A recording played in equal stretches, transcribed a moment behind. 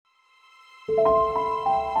Hey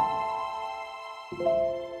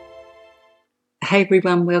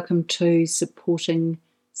everyone, welcome to Supporting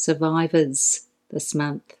Survivors this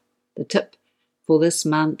month. The tip for this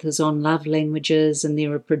month is on love languages, and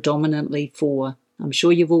there are predominantly 4. I'm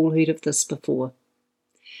sure you've all heard of this before.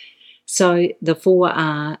 So the 4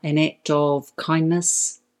 are an act of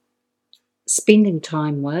kindness, spending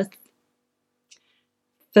time with,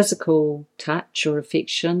 physical touch or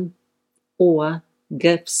affection, or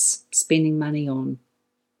gifts, spending money on.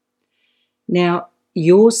 Now,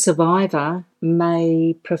 your survivor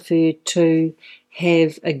may prefer to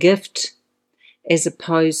have a gift as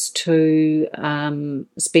opposed to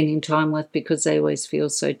spending time with, because they always feel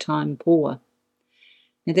so time poor.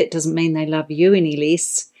 Now, that doesn't mean they love you any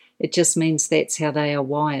less. It just means that's how they are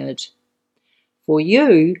wired. For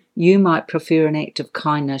you, you might prefer an act of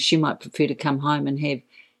kindness. You might prefer to come home and have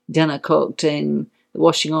dinner cooked and the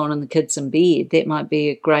washing on and the kids in bed. That might be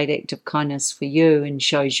a great act of kindness for you and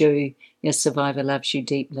shows you your survivor loves you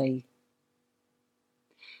deeply.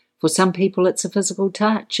 For some people, it's a physical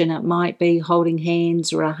touch, and it might be holding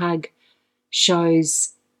hands or a hug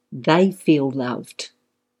shows they feel loved.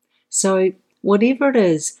 So whatever it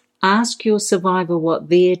is, ask your survivor what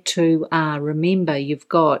their 2 are. Remember, you've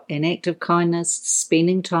got an act of kindness,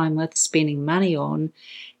 spending time with, spending money on,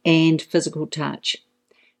 and physical touch.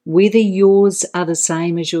 Whether yours are the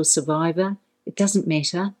same as your survivor, it doesn't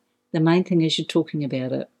matter. The main thing is you're talking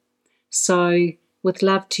about it. So, with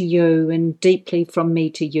love to you and deeply from me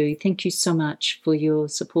to you, thank you so much for your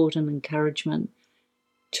support and encouragement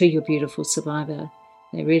to your beautiful survivor.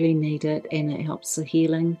 They really need it, and it helps the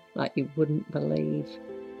healing like you wouldn't believe.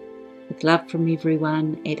 With love from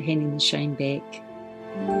everyone at Handing the Shame Back.